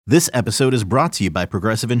This episode is brought to you by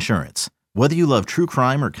Progressive Insurance. Whether you love true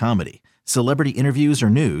crime or comedy, celebrity interviews or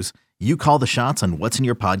news, you call the shots on what's in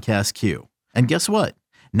your podcast queue. And guess what?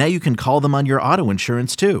 Now you can call them on your auto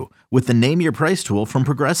insurance too with the Name Your Price tool from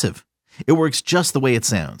Progressive. It works just the way it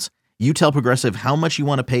sounds. You tell Progressive how much you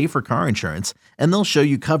want to pay for car insurance, and they'll show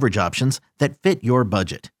you coverage options that fit your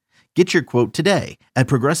budget. Get your quote today at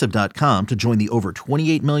Progressive.com to join the over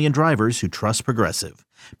 28 million drivers who trust Progressive.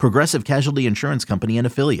 Progressive Casualty Insurance Company and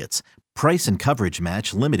Affiliates. Price and coverage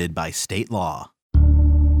match limited by state law.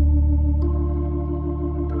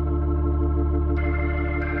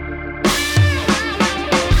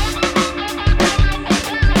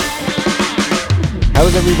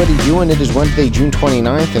 How's everybody doing? It is Wednesday, June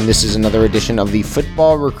 29th, and this is another edition of the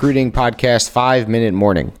Football Recruiting Podcast 5-Minute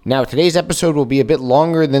Morning. Now, today's episode will be a bit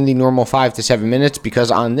longer than the normal 5 to 7 minutes because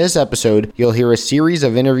on this episode, you'll hear a series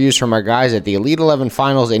of interviews from our guys at the Elite 11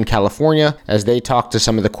 Finals in California as they talk to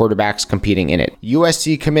some of the quarterbacks competing in it.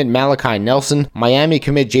 USC commit Malachi Nelson, Miami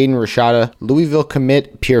commit Jaden Rashada, Louisville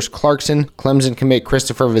commit Pierce Clarkson, Clemson commit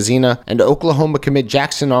Christopher Vizina, and Oklahoma commit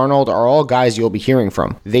Jackson Arnold are all guys you'll be hearing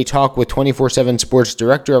from. They talk with 24/7 Sports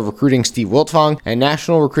Director of Recruiting Steve Wiltfong and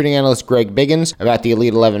National Recruiting Analyst Greg Biggins about the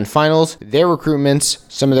Elite 11 Finals, their recruitments,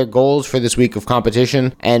 some of their goals for this week of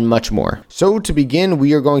competition, and much more. So to begin,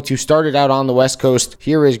 we are going to start it out on the West Coast.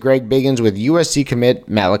 Here is Greg Biggins with USC commit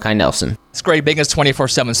Malachi Nelson. It's Greg Biggins,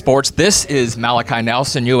 24/7 Sports. This is Malachi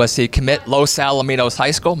Nelson, USC commit, Los Alamitos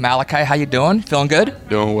High School. Malachi, how you doing? Feeling good?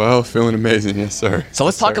 Doing well, feeling amazing, yes sir. So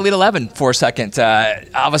let's talk Elite 11 for a second.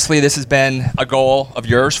 Obviously, this has been a goal of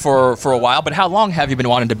yours for a while, but how long have you been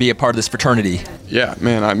wanting to be a part of this fraternity? Yeah,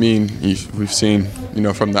 man, I mean, we've seen,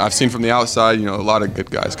 I've seen from the outside, a lot of good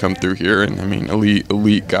guys come through here, and I mean,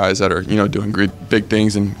 elite guys that are, doing great, big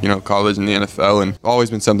things in, college and the NFL, and always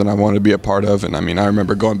been something I wanted to be a part of. And I mean, I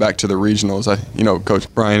remember going back to the regionals. Coach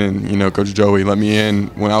Brian and Coach Joey let me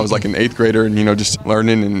in when I was like an 8th grader, and just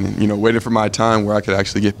learning and waiting for my time where I could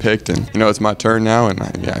actually get picked, and it's my turn now, and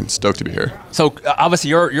I'm stoked to be here. So obviously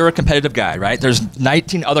you're a competitive guy, right? There's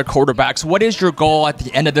 19 other quarterbacks. What is your goal at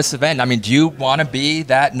the end of this event? I mean, do you want to be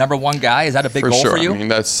that number one guy? Is that a big goal for you? I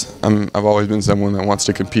mean, I've always been someone that wants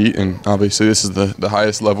to compete, and obviously this is the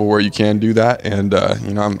highest level where you can do that, and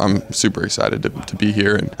I'm super excited to be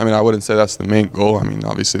here. And I mean, I wouldn't say that's the main goal. I mean,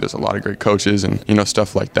 obviously there's a lot of great coaches and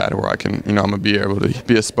stuff like that where I can I'm gonna be able to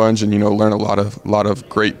be a sponge and learn a lot of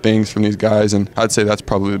great things from these guys, and I'd say that's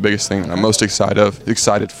probably the biggest thing that I'm most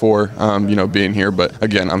excited for being here. But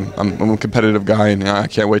again, I'm a competitive guy, and I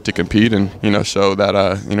can't wait to compete and show that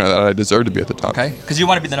that I deserve to be at the top. Okay, because you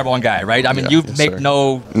want to be the number one guy, right? I mean, you make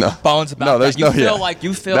no bones about that. You feel like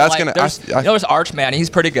there's Arch, man, he's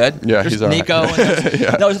pretty good. Yeah, there's he's Nico. all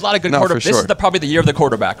right. There's a lot of good quarterbacks. Sure. This is probably the year of the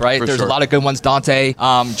quarterback, right? There's a lot of good ones. Dante,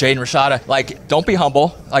 Jaden Rashada. Like, don't be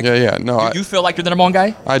humble. Like, you feel like you're the number one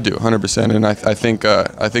guy? I do, 100%, and I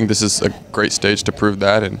think this is a great stage to prove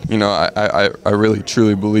that. And I really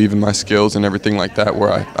truly believe in my skills and everything like that.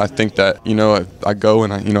 Where I think that I go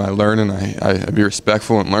and I learn and I be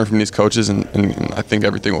respectful and learn from these coaches, and I think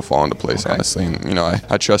everything will fall into place, honestly. And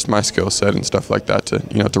I trust my skill set and stuff like that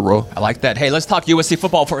to roll. I like that. Hey, let's talk USC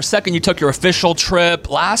football for a second. You took your official trip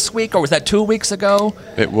last week, or was that 2 weeks ago?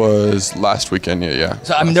 It was last weekend, yeah.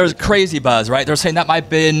 So I mean, there was crazy buzz, right? They're saying that might have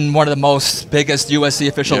been one of the most biggest USC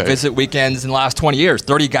official visit weekends in the last 20 years.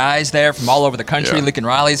 30 guys there from all over the country, Lincoln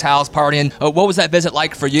Riley's house, partying. What was that visit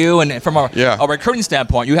like for you? And from a recruiting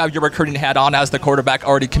standpoint, you have your recruiting hat on as the quarterback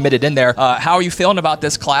already committed in there. How are you feeling about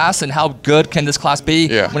this class, and how good can this class be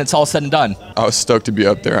when it's all said and done? I was stoked to be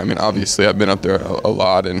up there. I mean, obviously, I've been up there a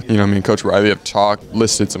lot, and Coach Riley have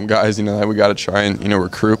listed some guys that we got to try and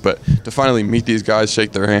recruit, but to finally meet these guys,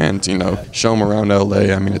 shake their hands, show them around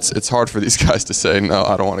LA. I mean, it's hard for these guys to say no,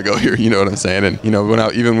 I don't want to go here. You know what I'm saying? And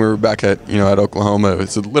when we were back at at Oklahoma,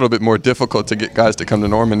 it's a little bit more difficult to get guys to come to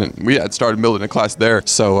Norman, and we had started building a class there.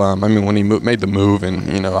 So I mean, when he made the move,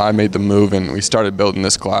 and I made the move, and we started building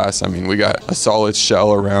this class. I mean, we got a solid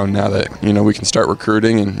shell around now that we can start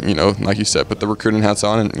recruiting, and like you said, put the recruiting hats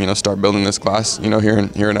on, and start building this class here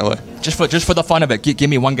in LA. Just for the fun of it, give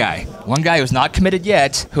me one guy who's not committed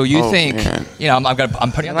yet, who you think man.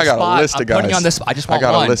 I'm putting you on the spot. I got a list of guys. Putting you on this. I just want one.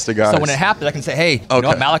 I got a list of guys. So when it happens, I can say, hey,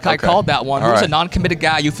 Malachi called that one. Who's a non-committed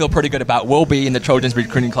guy you feel pretty good about will be in the Trojans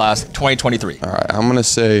recruiting class 2023? All right, I'm gonna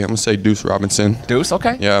say Deuce Robinson. Deuce,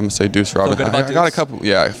 okay. Yeah, I'm gonna say Deuce Robinson. Feel good about I got a couple.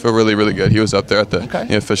 Yeah, I feel really, really good. He was up there at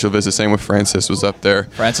the official visit. Same with Francis was up there.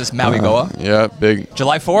 Francis Maui Goa. Yeah, big.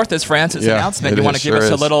 July 4th is Francis' announcement. You want to give us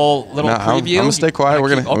a little preview? I'm gonna stay quiet.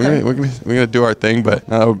 We're gonna do our thing. But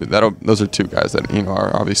those are two guys that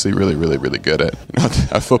are obviously really, really, really good at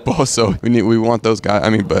at football. So we want those guys. I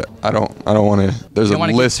mean, but I don't want to. There's a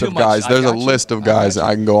list of guys. There's a list of guys.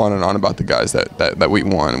 I can go on and on about the guys that we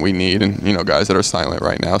want and we need, and guys that are silent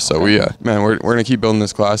right now. So we're gonna keep building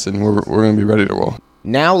this class, and we're gonna be ready to roll.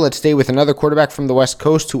 Now let's stay with another quarterback from the West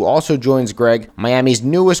Coast who also joins Greg, Miami's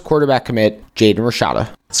newest quarterback commit, Jaden Rashada.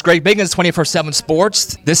 It's Greg Biggins, 24/7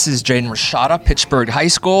 Sports. This is Jaden Rashada, Pittsburgh High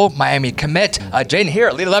School, Miami commit. Jaden here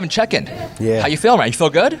at Elite 11 check-in. Yeah. How you feeling, man? You feel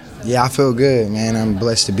good? Yeah, I feel good, man. I'm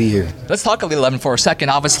blessed to be here. Let's talk Elite 11 for a second.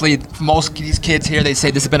 Obviously, for most of these kids here, they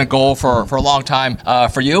say this has been a goal for a long time.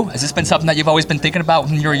 For you, has this been something that you've always been thinking about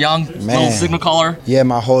when you were young? Little signal caller? Yeah,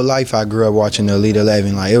 my whole life I grew up watching the Elite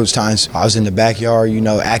 11. Like, it was times I was in the backyard,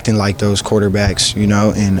 acting like those quarterbacks,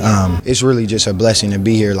 and it's really just a blessing to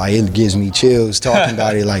be here. Like, it gives me chills talking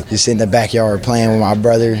about it, like just in the backyard playing with my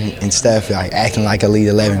brother and stuff, like acting like Elite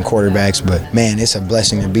 11 quarterbacks. But, man, it's a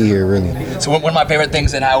blessing to be here, really. So one of my favorite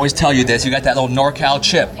things, and I always tell you this, you got that little NorCal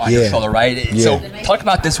chip on your shoulder, right? Yeah. So talk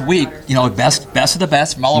about this week, best of the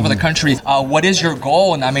best from all over the country. What is your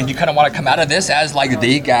goal? And I mean, you kind of want to come out of this as like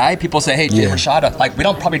the guy. People say, hey, Jaden Rashada, like we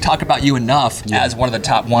don't probably talk about you enough as one of the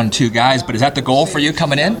top 1-2 guys, but is that the goal for you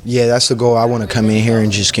coming in? Yeah, that's the goal. I want to come in here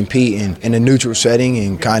and just compete in a neutral setting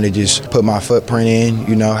and kind of just put my footprint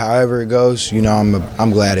in, however it goes,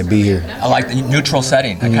 I'm glad to be here. I like the neutral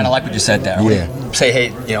setting. I kind of like what you said there. Yeah. Say, hey,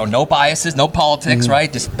 no biases, no politics,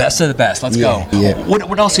 right? Just best of the best. Let's go. Yeah.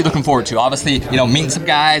 What else are you looking forward to? Obviously, meeting some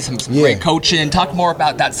guys, some great coaching. Talk more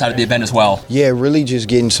about that side of the event as well. Yeah, really just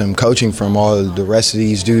getting some coaching from all of the rest of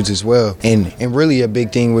these dudes as well. And really a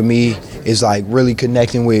big thing with me is like really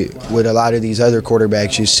connecting with a lot of these other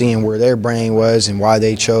quarterbacks, just seeing where their brain was and why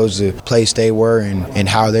they chose the place they were and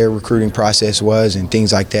how their recruiting process was and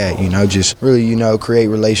things like that. Just really, create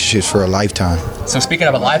relationships for a lifetime. So speaking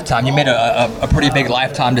of a lifetime, you made a pretty big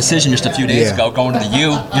lifetime decision just a few days ago, going to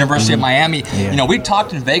the University of Miami. Yeah. We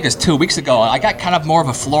talked in Vegas 2 weeks ago, and I got kind of more of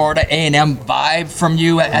a Florida A&M vibe from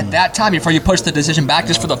you at that time before you pushed the decision back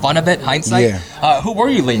just for the fun of it, hindsight. Yeah. Who were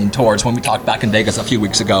you leaning towards when we talked back in Vegas a few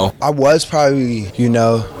weeks ago? I was probably,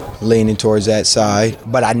 leaning towards that side,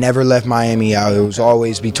 but I never left Miami out. It was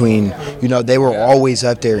always between, they were always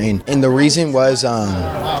up there. And the reason was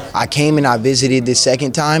I came and I visited the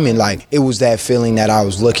second time, and like it was that feeling that I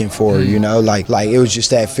was looking for, like it was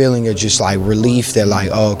just that feeling of just like relief that like,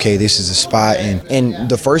 oh, okay, this is a spot. And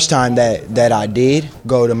the first time that I did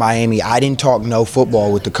go to Miami, I didn't talk no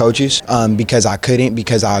football with the coaches because I couldn't,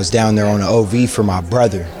 because I was down there on the OV for my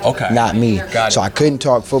brother, not me. So I couldn't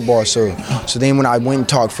talk football. So then when I went and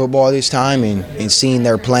talked football this time and seeing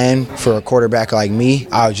their plan for a quarterback like me,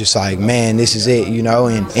 I was just like, man, this is it,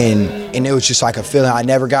 and it was just like a feeling I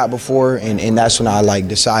never got before, and that's when I like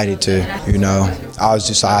decided to, I was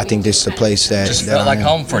just like, I think this is the place that just felt like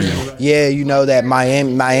home for you. Yeah, that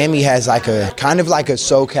Miami has like a kind of like a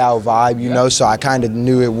SoCal vibe, so I kind of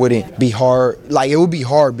knew it wouldn't be hard. Like it would be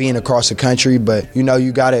hard being across the country, but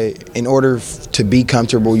you gotta, in order to be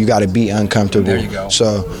comfortable, you gotta be uncomfortable. There you go.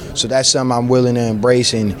 So that's something I'm willing to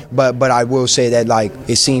embrace, but I will say that like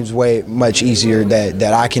it seems way much easier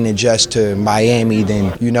that I can adjust to Miami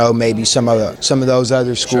than maybe some of those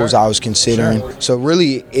other schools I was considering. So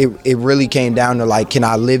really it really came down to like, can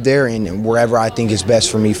I live there and wherever I think is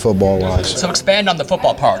best for me football wise. So expand on the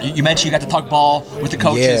football part. You mentioned you got to talk ball with the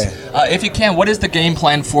coaches. If you can, what is the game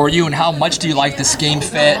plan for you, and how much do you like the scheme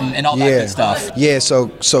fit and all that good stuff? Yeah, so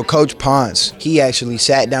Coach Ponce, he actually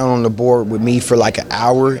sat down on the board with me for like an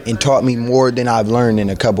hour and taught me more than I've learned in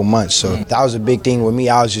a couple months. So that was a big thing with me.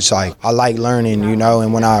 I was just like, I like learning,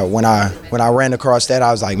 and when I ran across that,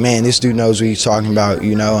 I was like, man, this dude knows what he's talking about,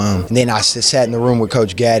 and then I sat in the room with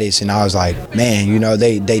Coach Gaddis, and I was like, man,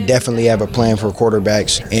 they definitely have a plan for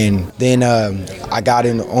quarterbacks. And then I got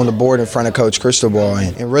on the board in front of Coach Cristobal,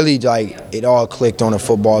 and really like it all clicked on a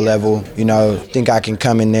football level. Think I can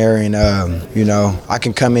come in there and I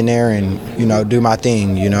can come in there and do my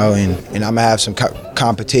thing, and I'm gonna have some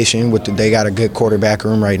competition with they got a good quarterback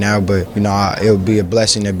room right now, but it would be a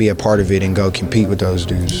blessing to be a part of it and go compete with those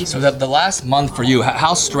dudes. So the last month for you,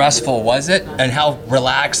 how stressful was it, and how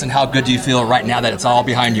relaxed and how good do you feel right now that it's all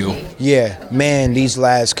behind you? Yeah, man, these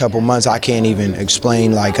last couple months I can't even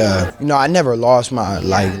explain. Like I never lost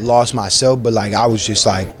myself, but like I was just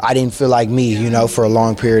like, I didn't feel like me, for a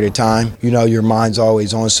long period of time. Your mind's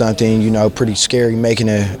always on something, pretty scary making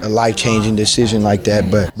a life-changing decision like that,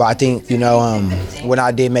 but I think when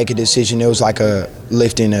I did make a decision, it was like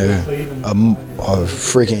lifting a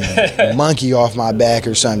freaking monkey off my back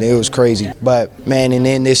or something. It was crazy. But man, and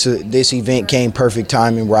then this event came perfect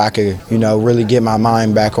timing where I could, really get my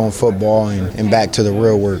mind back on football and back to the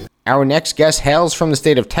real work. Our next guest hails from the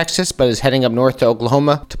state of Texas, but is heading up north to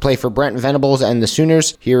Oklahoma to play for Brent Venables and the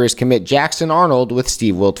Sooners. Here is commit Jackson Arnold with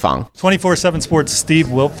Steve Wiltfong. 24/7 Sports' Steve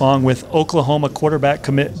Wiltfong with Oklahoma quarterback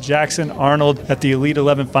commit Jackson Arnold at the Elite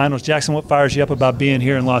 11 Finals. Jackson, what fires you up about being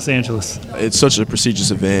here in Los Angeles? It's such a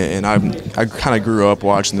prestigious event, and I kind of grew up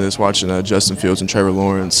watching Justin Fields and Trevor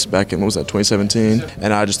Lawrence back in, 2017,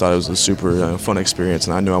 and I just thought it was a super fun experience,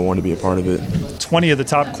 and I knew I wanted to be a part of it. 20 of the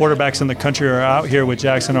top quarterbacks in the country are out here with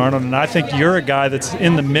Jackson Arnold, and I think you're a guy that's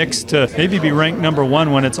in the mix to maybe be ranked number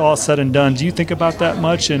one when it's all said and done. Do you think about that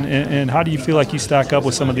much, and how do you feel like you stack up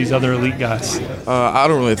with some of these other elite guys? I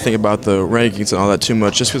don't really think about the rankings and all that too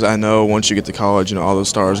much, just because I know once you get to college, all those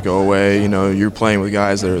stars go away. You're playing with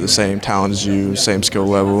guys that are the same talent as you, same skill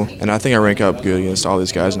level, and I think I rank up good against all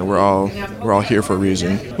these guys, and we're all here for a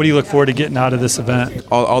reason. What do you look forward to getting out of this event?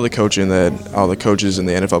 All the coaching that all the coaches and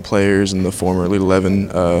the NFL players and the former Elite 11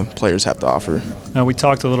 players have to offer. Now, we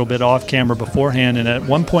talked a little bit off camera beforehand, and at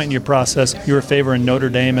one point in your process, you were favoring Notre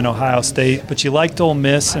Dame and Ohio State, but you liked Ole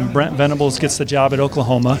Miss, and Brent Venables gets the job at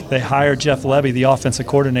Oklahoma. They hired Jeff Lebby, the offensive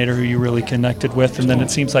coordinator, who you really connected with, and then it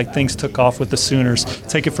seems like things took off with the Sooners.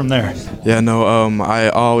 Take it from there. Yeah, no, I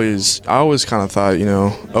always kind of thought,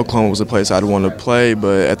 Oklahoma was a place I'd want to play,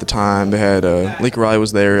 but at the time they had Lincoln Riley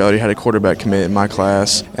was there. I already had a quarterback commit in my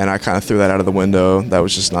class, and I kind of threw that out of the window. That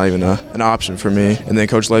was just not even an option for me. And then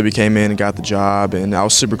Coach Lebby came in and got the job, and I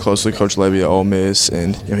was super close to Coach Lebby at Ole Miss,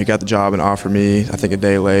 and he got the job and offered me, I think, a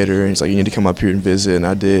day later, and he's like, you need to come up here and visit, and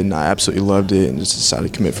I did, and I absolutely loved it, and just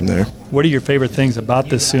decided to commit from there. What are your favorite things about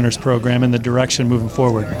this Sooners program and the direction moving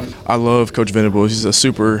forward? I love Coach Venables. He's a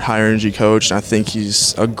super high-energy coach, and I think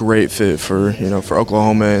he's a great fit for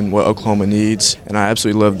Oklahoma and what Oklahoma needs. And I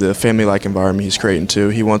absolutely love the family-like environment he's creating too.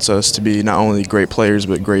 He wants us to be not only great players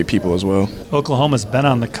but great people as well. Oklahoma's been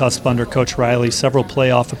on the cusp under Coach Riley, several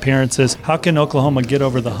playoff appearances. How can Oklahoma get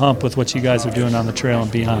over the hump with what you guys are doing on the trail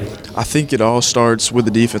and beyond? I think it all starts with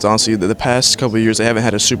the defense. Honestly, the past couple of years they haven't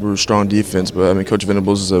had a super strong defense, but Coach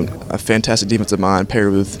Venables is a fantastic defensive mind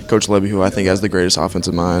paired with Coach Lebby, who I think has the greatest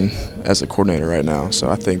offensive mind as a coordinator right now. So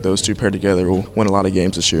I think those two paired together will win a lot of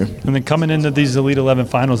games this year. And then coming into these Elite 11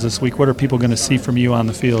 finals this week, what are people going to see from you on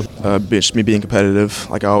the field? Just me being competitive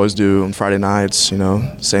like I always do on Friday nights,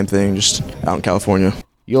 same thing, just out in California.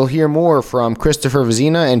 You'll hear more from Christopher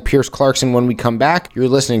Vezina and Pierce Clarkson when we come back. You're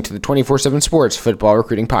listening to the 24/7 Sports Football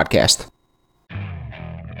Recruiting Podcast.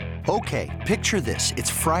 Okay, picture this. It's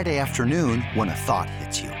Friday afternoon when a thought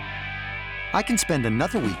hits you. I can spend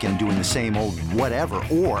another weekend doing the same old whatever,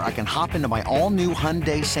 or I can hop into my all-new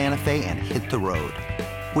Hyundai Santa Fe and hit the road.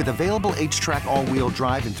 With available H-Track all-wheel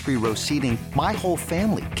drive and 3-row seating, my whole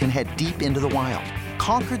family can head deep into the wild.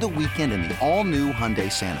 Conquer the weekend in the all-new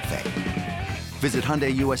Hyundai Santa Fe. Visit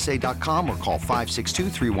HyundaiUSA.com or call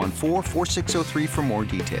 562-314-4603 for more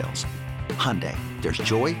details. Hyundai, there's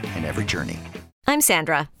joy in every journey. I'm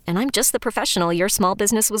Sandra, and I'm just the professional your small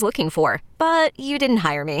business was looking for. But you didn't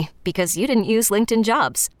hire me because you didn't use LinkedIn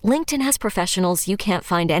Jobs. LinkedIn has professionals you can't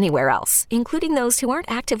find anywhere else, including those who aren't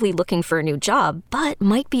actively looking for a new job, but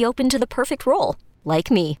might be open to the perfect role, like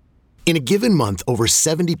me. In a given month, over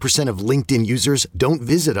 70% of LinkedIn users don't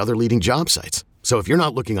visit other leading job sites. So if you're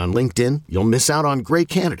not looking on LinkedIn, you'll miss out on great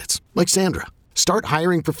candidates like Sandra. Start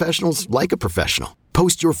hiring professionals like a professional.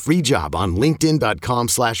 Post your free job on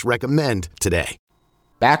linkedin.com/recommend today.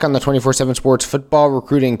 Back on the 24/7 Sports Football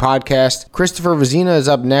Recruiting Podcast, Christopher Vezina is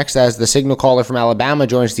up next as the signal caller from Alabama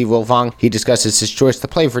joins Steve Wiltfong. He discusses his choice to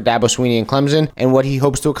play for Dabo Swinney and Clemson and what he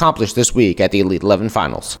hopes to accomplish this week at the Elite 11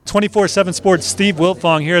 Finals. 24/7 Sports' Steve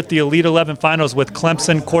Wiltfong here at the Elite 11 Finals with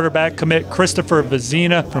Clemson quarterback commit Christopher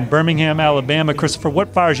Vezina from Birmingham, Alabama. Christopher,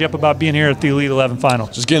 what fires you up about being here at the Elite 11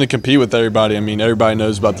 Finals? Just getting to compete with everybody. Everybody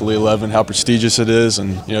knows about the Elite 11, how prestigious it is,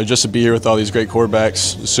 and just to be here with all these great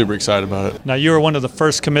quarterbacks, super excited about it. Now, you were one of the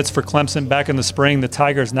first commits for Clemson back in the spring. The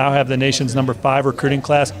Tigers now have the nation's number 5 recruiting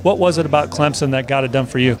class. What was it about Clemson that got it done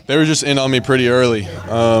for you? They were just in on me pretty early.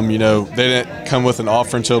 They didn't come with an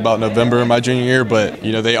offer until about November of my junior year, but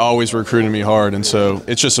they always recruited me hard, and so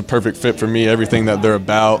it's just a perfect fit for me. Everything that they're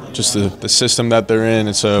about, just the system that they're in,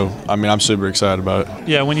 and so I'm super excited about it.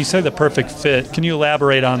 Yeah, when you say the perfect fit, can you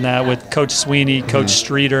elaborate on that with Coach Swinney, Coach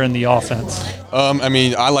Streeter, and the offense?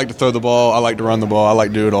 I like to throw the ball. I like to run the ball. I like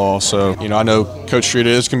to do it all. So, I know Coach Streeter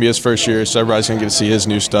is going to be his first year, so everybody's going to get to see his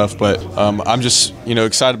new stuff. But I'm just,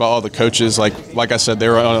 excited about all the coaches. Like I said, they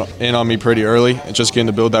were in on me pretty early. And just getting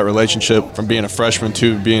to build that relationship from being a freshman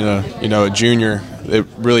to being a junior it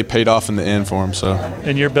really paid off in the end for him. So.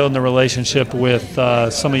 And you're building a relationship with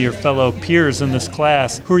some of your fellow peers in this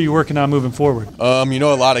class. Who are you working on moving forward? A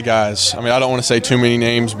lot of guys. I don't want to say too many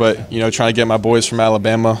names, but, trying to get my boys from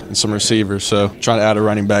Alabama and some receivers. So trying to add a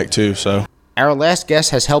running back too. So. Our last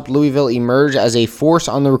guest has helped Louisville emerge as a force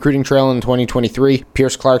on the recruiting trail in 2023.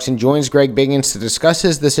 Pierce Clarkson joins Greg Biggins to discuss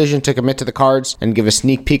his decision to commit to the Cards and give a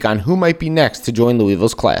sneak peek on who might be next to join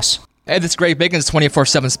Louisville's class. Hey, this is Greg Biggins,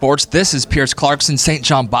 24/7 Sports. This is Pierce Clarkson, St.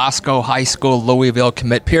 John Bosco High School, Louisville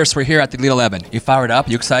commit. Pierce, we're here at the Elite 11. You fired up?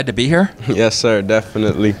 You excited to be here? Yes, sir,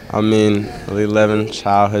 definitely. Elite 11,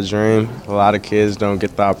 childhood dream. A lot of kids don't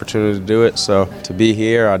get the opportunity to do it, so to be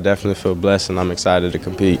here, I definitely feel blessed, and I'm excited to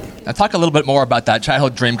compete. Now, talk a little bit more about that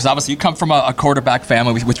childhood dream, because obviously you come from a quarterback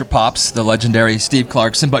family with your pops, the legendary Steve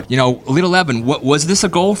Clarkson. But, Elite 11, was this a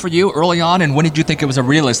goal for you early on, and when did you think it was a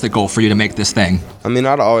realistic goal for you to make this thing?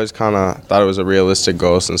 I'd always kind of thought it was a realistic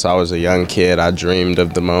goal since I was a young kid. I dreamed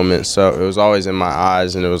of the moment, so it was always in my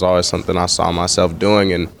eyes, and it was always something I saw myself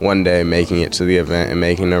doing, and one day making it to the event and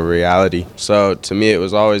making it a reality. So to me, it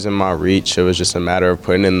was always in my reach. It was just a matter of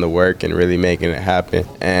putting in the work and really making it happen.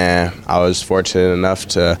 And I was fortunate enough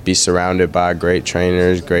to be surrounded by great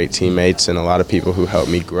trainers, great teammates, and a lot of people who helped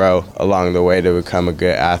me grow along the way to become a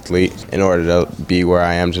good athlete in order to be where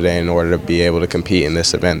I am today, in order to be able to compete in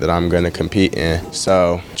this event that I'm going to compete in.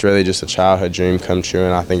 So it's really just a childhood dream come true,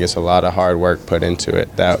 and I think it's a lot of hard work put into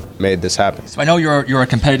it that made this happen. So I know you're a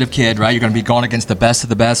competitive kid, right? You're going to be going against the best of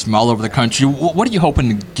the best from all over the country. What are you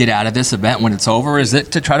hoping to get out of this event when it's over? Is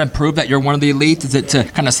it to try to prove that you're one of the elites? Is it to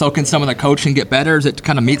kind of soak in some of the coaching and get better? Is it to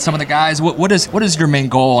kind of meet some of the guys? What is your main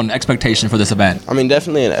goal and expectation for this event?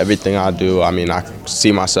 Definitely in everything I do, I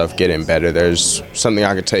see myself getting better. There's something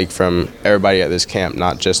I could take from everybody at this camp,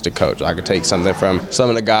 not just the coach. I could take something from some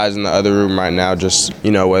of the guys in the other room right now, just,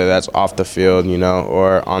 whether that's off the field,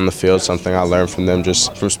 or on the field, something I learned from them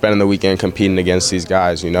just from spending the weekend competing against these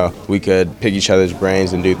guys. We could pick each other's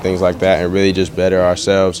brains and do things like that and really just better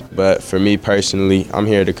ourselves. But for me personally, I'm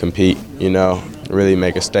here to compete, really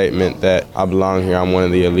make a statement that I belong here, I'm one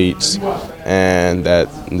of the elites, and that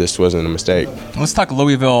this wasn't a mistake. Let's talk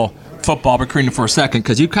Louisville football recruiting for a second,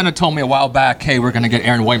 because you kind of told me a while back, hey, we're going to get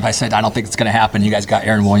Aaron Williams. I said, I don't think it's going to happen. You guys got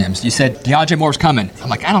Aaron Williams. You said, DeAndre Moore's coming. I'm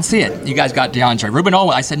like, I don't see it. You guys got DeAndre. Ruben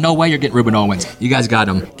Owens. I said, no way you're getting Ruben Owens. You guys got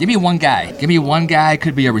him. Give me one guy.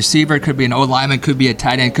 Could be a receiver, could be an O-lineman, could be a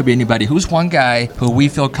tight end, could be anybody. Who's one guy who we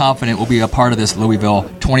feel confident will be a part of this Louisville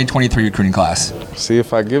 2023 recruiting class? See,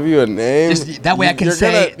 if I give you a name, that way I can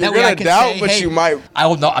say, but you might. I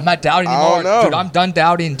will know. I'm not doubting anymore. Dude, I'm done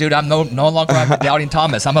doubting. Dude, I'm no longer doubting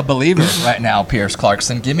Thomas. I'm a believer right now. Pierce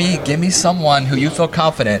Clarkson, give me someone who you feel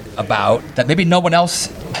confident about that maybe no one else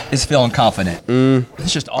is feeling confident.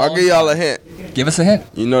 It's just all. I'll give y'all a hint. Give us a hint.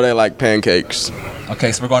 They like pancakes.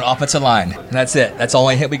 Okay, so we're going offensive line, and that's it. That's the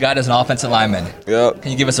only hint we got as an offensive lineman. Yep.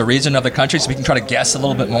 Can you give us a region of the country so we can try to guess a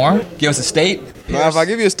little bit more? Give us a state. Now, if I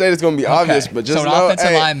give you a state, it's going to be obvious, but just so an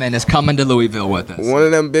offensive lineman is coming to Louisville with us. One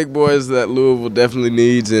of them big boys that Louisville definitely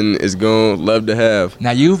needs and is going to love to have.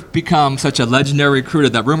 Now, you've become such a legendary recruiter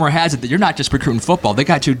that rumor has it that you're not just recruiting football. They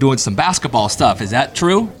got you doing some basketball stuff. Is that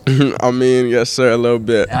true? Yes, sir, a little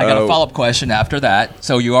bit. And I got a follow-up question after that.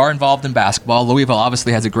 So you are involved in basketball. Louisville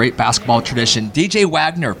obviously has a great basketball tradition. DJ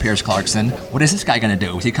Wagner, Pierce Clarkson, what is this guy going to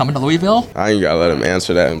do? Is he coming to Louisville? I ain't got to let him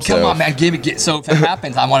answer that himself. Come on, man. So if it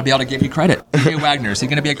happens, I want to be able to give you credit. DJ Wagner, is he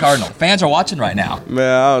going to be a Cardinal? Fans are watching right now.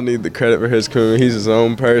 Man, I don't need the credit for his career. He's his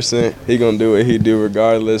own person. He going to do what he do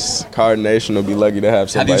regardless. Card Nation will be lucky to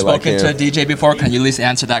have somebody like him. Have you spoken to DJ before? Can you at least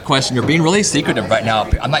answer that question? You're being really secretive right now.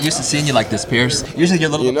 I'm not used to seeing you like this, Pierce. Usually you're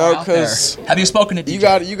a little bit more out there. Have you spoken to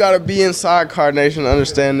DJ? You got to be inside Card Nation to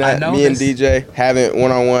understand that. Me and DJ haven't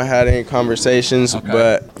one-on-one had any conversations,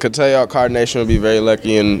 but could tell y'all Card Nation will be very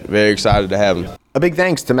lucky and very excited to have him. A big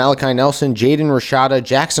thanks to Malachi Nelson, Jaden Rashada,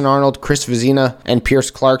 Jackson Arnold, Chris Vizina, and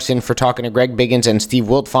Pierce Clarkson for talking to Greg Biggins and Steve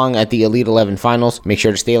Wiltfong at the Elite 11 Finals. Make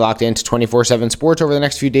sure to stay locked into 24/7 Sports over the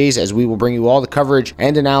next few days as we will bring you all the coverage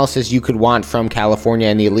and analysis you could want from California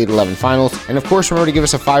and the Elite 11 Finals. And of course, remember to give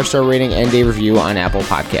us a 5-star rating and a review on Apple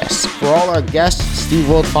Podcasts. For all our guests, Steve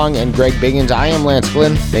Wiltfong and Greg Biggins, I am Lance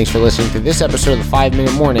Glynn. Thanks for listening to this episode of the 5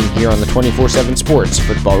 Minute Morning here on the 24/7 Sports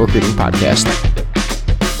Football Recruiting Podcast.